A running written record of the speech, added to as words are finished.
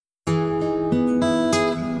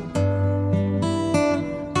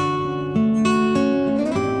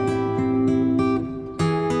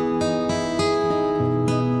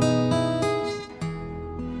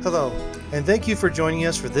and thank you for joining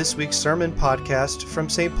us for this week's sermon podcast from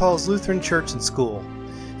St. Paul's Lutheran Church and School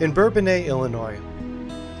in Bourbonnais, Illinois.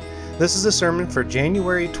 This is a sermon for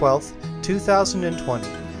January 12th, 2020,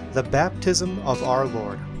 the Baptism of our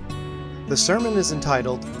Lord. The sermon is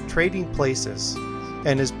entitled Trading Places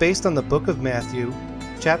and is based on the book of Matthew,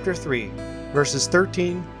 chapter 3, verses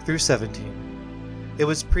 13 through 17. It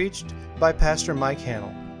was preached by Pastor Mike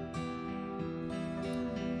Hannell.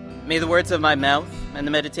 May the words of my mouth and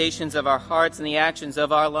the meditations of our hearts and the actions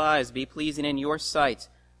of our lives be pleasing in your sight,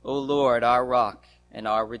 O Lord, our rock and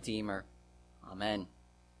our Redeemer. Amen.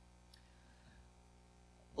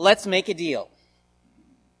 Let's make a deal.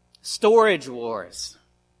 Storage Wars.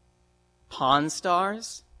 Pawn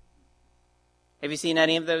Stars. Have you seen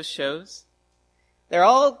any of those shows? They're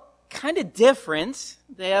all kind of different.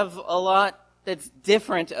 They have a lot that's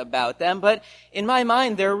different about them, but in my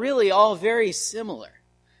mind, they're really all very similar.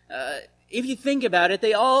 If you think about it,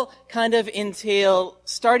 they all kind of entail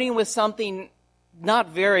starting with something not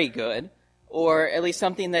very good, or at least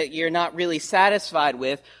something that you're not really satisfied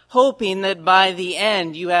with, hoping that by the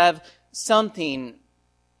end you have something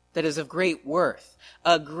that is of great worth,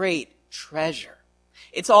 a great treasure.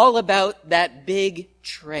 It's all about that big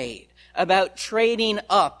trade, about trading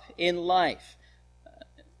up in life.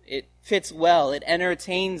 It fits well, it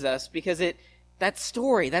entertains us because that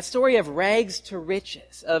story of rags to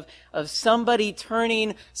riches, of somebody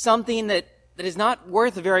turning something that is not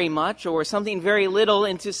worth very much or something very little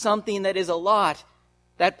into something that is a lot,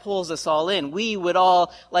 that pulls us all in. We would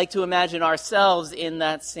all like to imagine ourselves in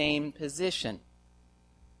that same position.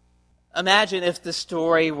 Imagine if the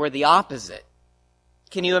story were the opposite.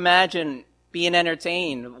 Can you imagine being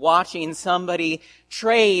entertained, watching somebody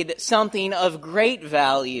trade something of great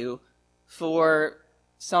value for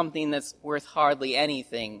something that's worth hardly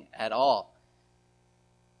anything at all?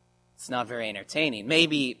 It's not very entertaining.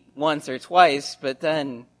 Maybe once or twice, but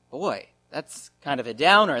then, boy, that's kind of a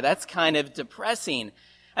downer. That's kind of depressing.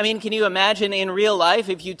 I mean, can you imagine in real life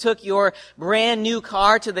if you took your brand new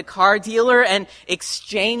car to the car dealer and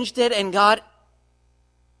exchanged it and got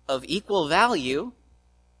of equal value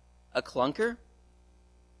a clunker?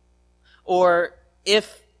 Or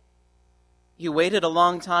if you waited a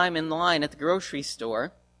long time in line at the grocery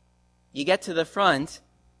store, you get to the front,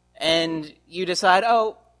 and you decide,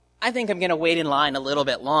 I think I'm going to wait in line a little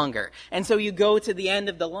bit longer. And so you go to the end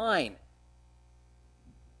of the line.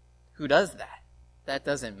 Who does that? That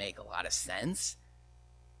doesn't make a lot of sense.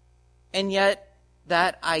 And yet,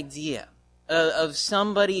 that idea of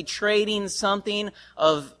somebody trading something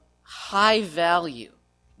of high value,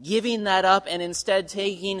 giving that up and instead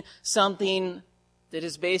taking something that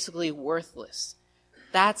is basically worthless.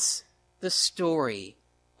 That's the story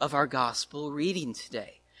of our gospel reading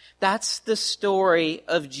today. That's the story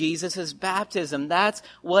of Jesus' baptism. That's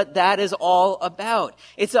what that is all about.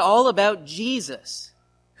 It's all about Jesus,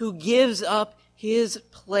 who gives up his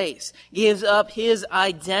place, gives up his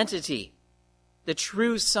identity, the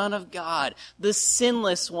true Son of God, the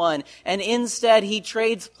sinless one, and instead he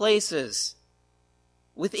trades places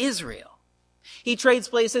with Israel. He trades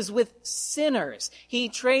places with sinners. He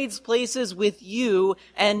trades places with you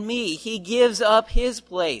and me. He gives up his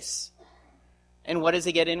place. And what does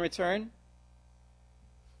he get in return?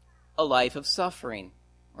 A life of suffering,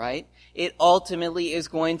 right? It ultimately is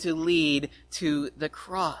going to lead to the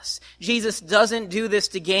cross. Jesus doesn't do this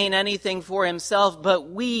to gain anything for himself, but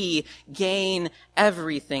we gain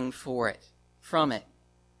everything from it.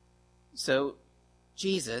 So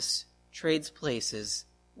Jesus trades places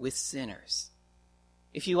with sinners.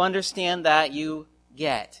 If you understand that, you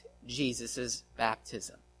get Jesus'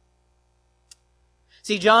 baptism.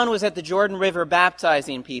 See, John was at the Jordan River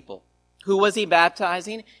baptizing people. Who was he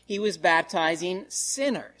baptizing? He was baptizing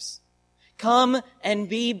sinners. Come and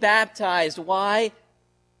be baptized. Why?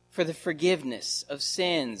 For the forgiveness of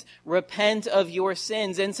sins. Repent of your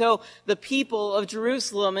sins. And so the people of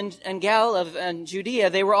Jerusalem and Galilee and Judea,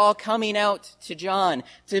 they were all coming out to John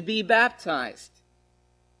to be baptized.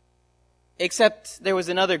 Except there was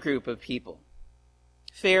another group of people.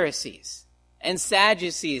 Pharisees and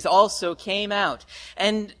Sadducees also came out.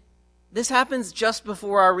 And this happens just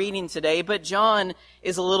before our reading today, but John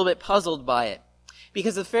is a little bit puzzled by it.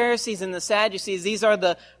 Because the Pharisees and the Sadducees, these are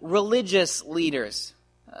the religious leaders.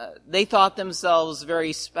 They thought themselves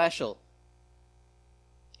very special.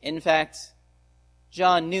 In fact,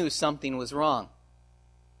 John knew something was wrong.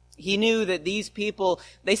 He knew that these people,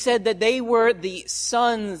 they said that they were the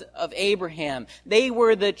sons of Abraham. They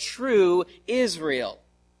were the true Israel.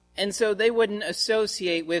 And so they wouldn't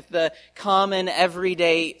associate with the common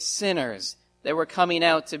everyday sinners that were coming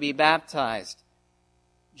out to be baptized.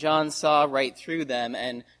 John saw right through them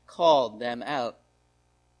and called them out.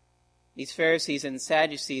 These Pharisees and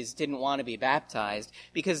Sadducees didn't want to be baptized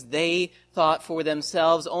because they thought for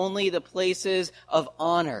themselves only the places of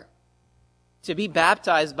honor. To be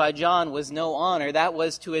baptized by John was no honor. That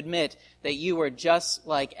was to admit that you were just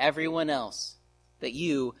like everyone else, that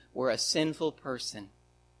you were a sinful person.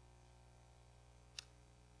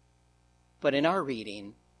 But in our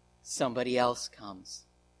reading, somebody else comes.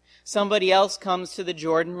 Somebody else comes to the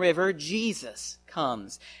Jordan River. Jesus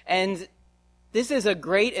comes. And this is a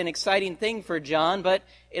great and exciting thing for John, but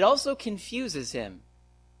it also confuses him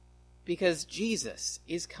because Jesus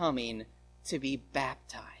is coming to be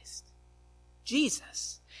baptized.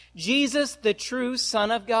 Jesus, the true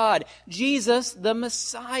Son of God, Jesus, the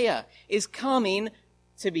Messiah, is coming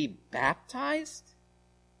to be baptized?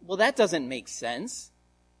 Well, that doesn't make sense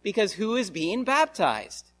because who is being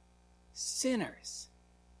baptized? Sinners.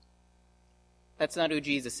 That's not who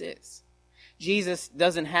Jesus is. Jesus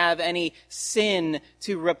doesn't have any sin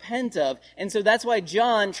to repent of. And so that's why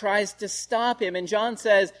John tries to stop him. And John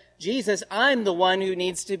says, Jesus, I'm the one who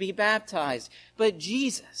needs to be baptized. But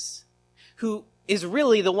Jesus, who is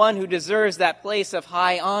really the one who deserves that place of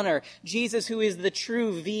high honor, Jesus, who is the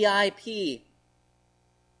true VIP, he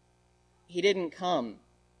didn't come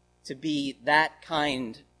to be that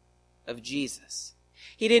kind of Jesus.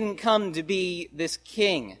 He didn't come to be this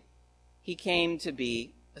king. He came to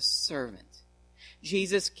be a servant.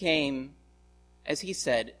 Jesus came, as he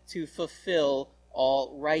said, to fulfill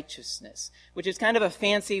all righteousness, which is kind of a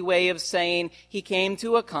fancy way of saying he came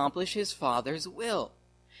to accomplish his Father's will.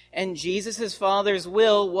 And Jesus' Father's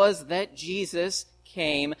will was that Jesus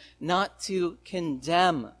came not to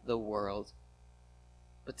condemn the world,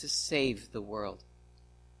 but to save the world.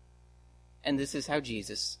 And this is how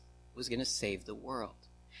Jesus was going to save the world.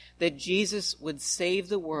 That Jesus would save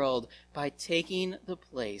the world by taking the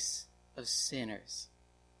place of sinners.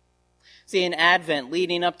 See, in Advent,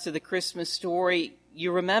 leading up to the Christmas story,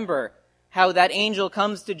 you remember how that angel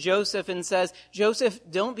comes to Joseph and says, Joseph,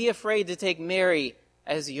 don't be afraid to take Mary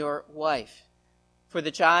as your wife. For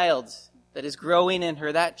the child that is growing in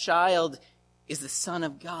her, that child is the Son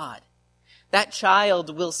of God. That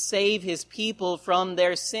child will save his people from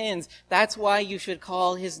their sins. That's why you should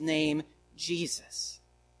call his name Jesus.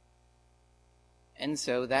 And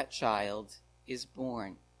so that child is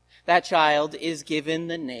born. That child is given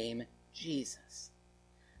the name Jesus.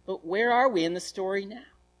 But where are we in the story now?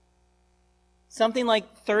 Something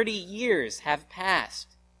like 30 years have passed.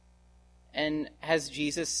 And has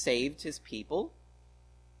Jesus saved his people?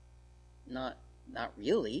 Not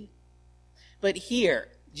really. But here,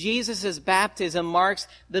 Jesus' baptism marks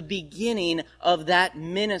the beginning of that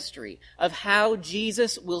ministry, of how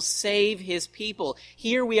Jesus will save his people.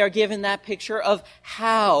 Here we are given that picture of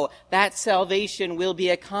how that salvation will be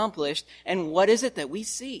accomplished. And what is it that we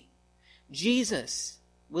see? Jesus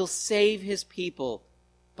will save his people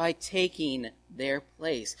by taking their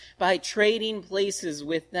place, by trading places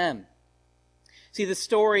with them. See, the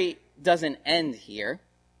story doesn't end here.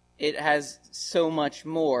 It has so much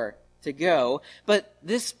more to go. But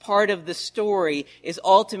this part of the story is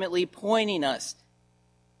ultimately pointing us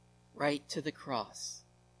right to the cross.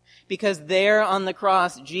 Because there on the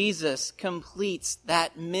cross, Jesus completes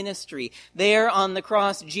that ministry. There on the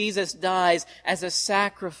cross, Jesus dies as a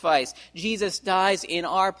sacrifice. Jesus dies in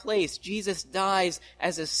our place. Jesus dies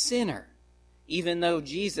as a sinner, even though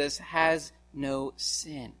Jesus has no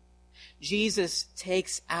sin. Jesus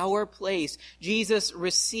takes our place. Jesus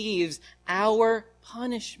receives our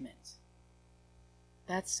punishment.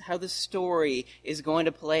 That's how the story is going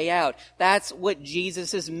to play out. That's what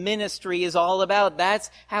Jesus' ministry is all about.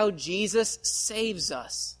 That's how Jesus saves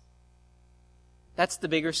us. That's the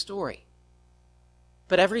bigger story.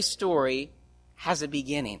 But every story has a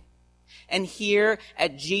beginning. And here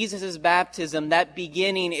at Jesus' baptism, that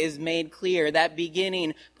beginning is made clear. That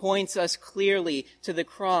beginning points us clearly to the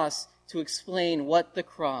cross to explain what the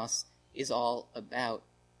cross is all about.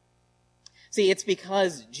 See, it's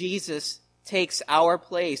because Jesus takes our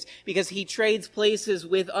place, because he trades places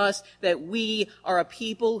with us, that we are a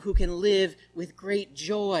people who can live with great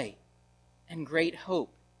joy and great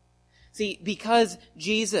hope. See, because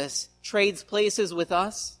Jesus trades places with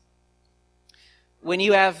us, when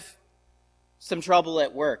you have some trouble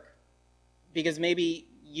at work, because maybe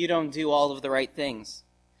you don't do all of the right things,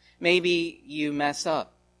 maybe you mess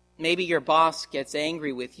up, maybe your boss gets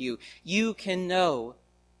angry with you, you can know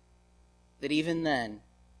that even then,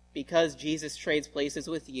 because Jesus trades places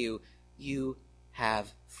with you, you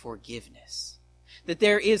have forgiveness. That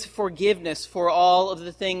there is forgiveness for all of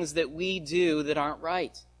the things that we do that aren't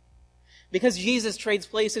right. Because Jesus trades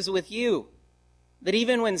places with you, That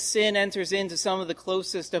even when sin enters into some of the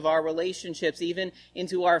closest of our relationships, even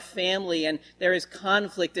into our family, and there is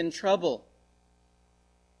conflict and trouble,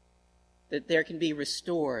 that there can be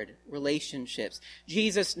restored relationships.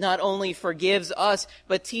 Jesus not only forgives us,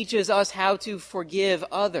 but teaches us how to forgive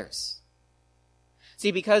others.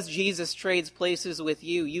 See, because Jesus trades places with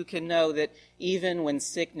you, you can know that even when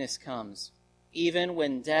sickness comes, even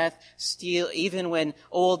when even when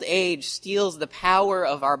old age steals the power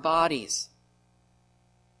of our bodies,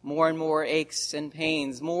 more and more aches and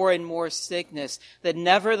pains, more and more sickness, that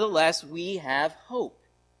nevertheless we have hope.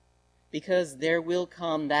 Because there will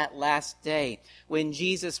come that last day when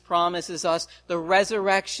Jesus promises us the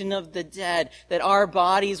resurrection of the dead, that our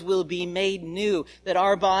bodies will be made new, that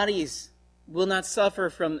our bodies will not suffer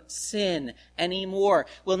from sin anymore,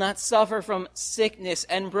 will not suffer from sickness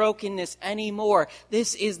and brokenness anymore.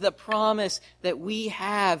 This is the promise that we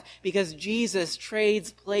have because Jesus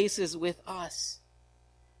trades places with us.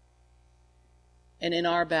 And in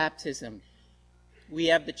our baptism, we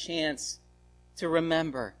have the chance to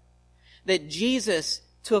remember that Jesus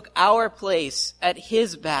took our place at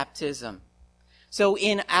his baptism. So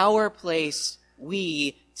in our place,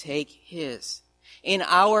 we take his. In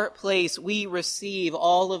our place, we receive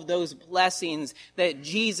all of those blessings that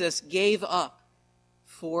Jesus gave up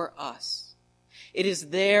for us. It is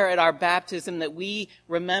there at our baptism that we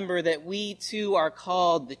remember that we too are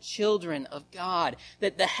called the children of God,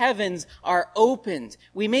 that the heavens are opened.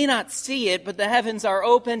 We may not see it, but the heavens are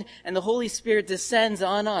opened and the Holy Spirit descends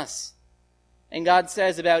on us. And God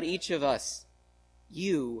says about each of us,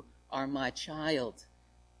 "You are my child.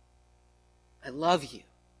 I love you.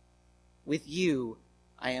 With you,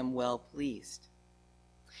 I am well pleased."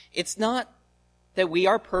 It's not that we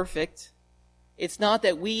are perfect. It's not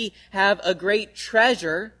that we have a great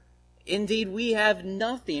treasure. Indeed, we have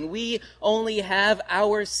nothing. We only have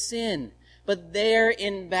our sin. But there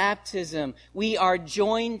in baptism, we are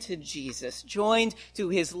joined to Jesus, joined to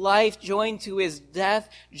his life, joined to his death,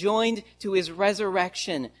 joined to his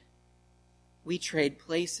resurrection. We trade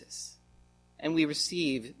places, and we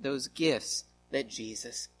receive those gifts that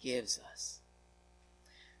Jesus gives us.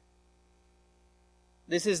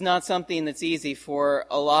 This is not something that's easy for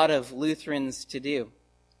a lot of Lutherans to do.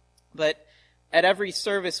 But at every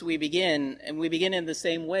service we begin, and we begin in the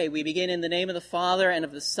same way. We begin in the name of the Father and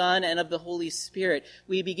of the Son and of the Holy Spirit.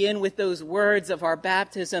 We begin with those words of our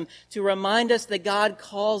baptism to remind us that God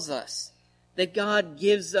calls us, that God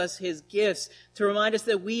gives us his gifts, to remind us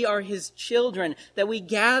that we are his children, that we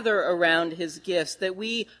gather around his gifts, that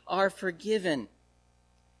we are forgiven.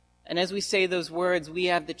 And as we say those words, we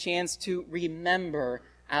have the chance to remember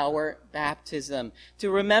our baptism, to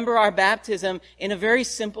remember our baptism in a very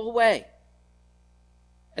simple way.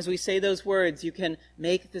 As we say those words, you can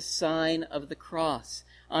make the sign of the cross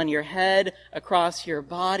on your head, across your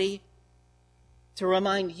body, to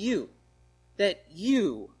remind you that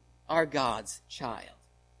you are God's child.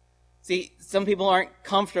 See, some people aren't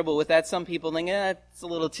comfortable with that. Some people think, it's a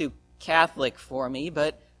little too Catholic for me,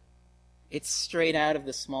 but it's straight out of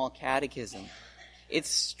the Small Catechism. It's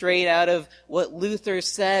straight out of what Luther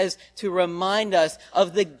says to remind us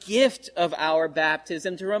of the gift of our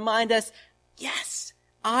baptism, to remind us, yes,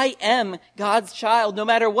 I am God's child. No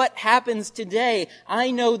matter what happens today,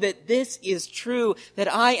 I know that this is true, that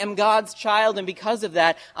I am God's child, and because of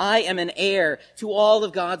that, I am an heir to all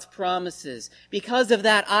of God's promises. Because of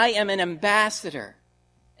that, I am an ambassador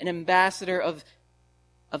of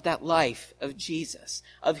that life of Jesus,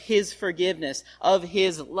 of his forgiveness, of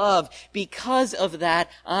his love. Because of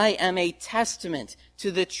that, I am a testament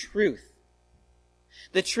to the truth.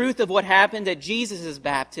 The truth of what happened at Jesus'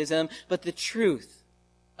 baptism, but the truth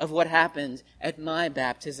of what happened at my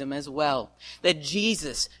baptism as well. That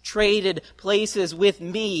Jesus traded places with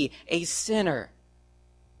me, a sinner,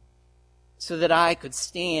 so that I could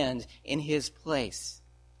stand in his place.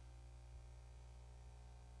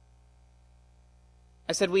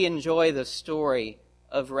 I said we enjoy the story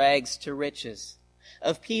of rags to riches,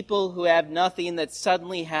 of people who have nothing that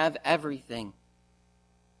suddenly have everything.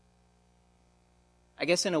 I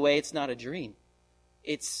guess in a way it's not a dream.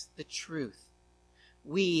 It's the truth.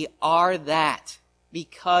 We are that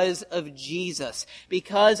because of Jesus,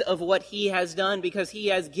 because of what he has done, because he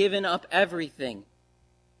has given up everything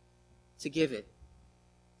to give it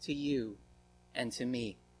to you and to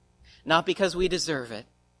me. Not because we deserve it,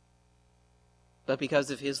 but because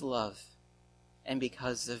of his love and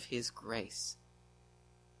because of his grace.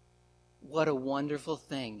 What a wonderful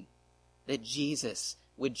thing that Jesus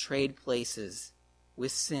would trade places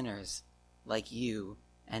with sinners like you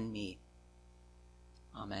and me.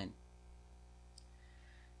 Amen.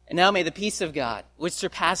 And now may the peace of God, which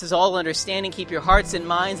surpasses all understanding, keep your hearts and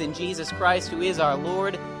minds in Jesus Christ, who is our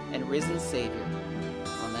Lord and risen Savior.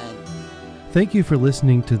 Amen. Thank you for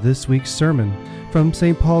listening to this week's sermon from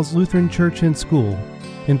St. Paul's Lutheran Church and School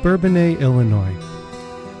in Bourbonnais, Illinois.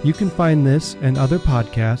 You can find this and other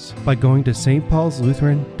podcasts by going to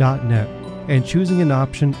stpaulslutheran.net and choosing an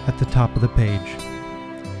option at the top of the page.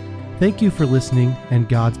 Thank you for listening, and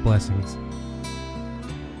God's blessings.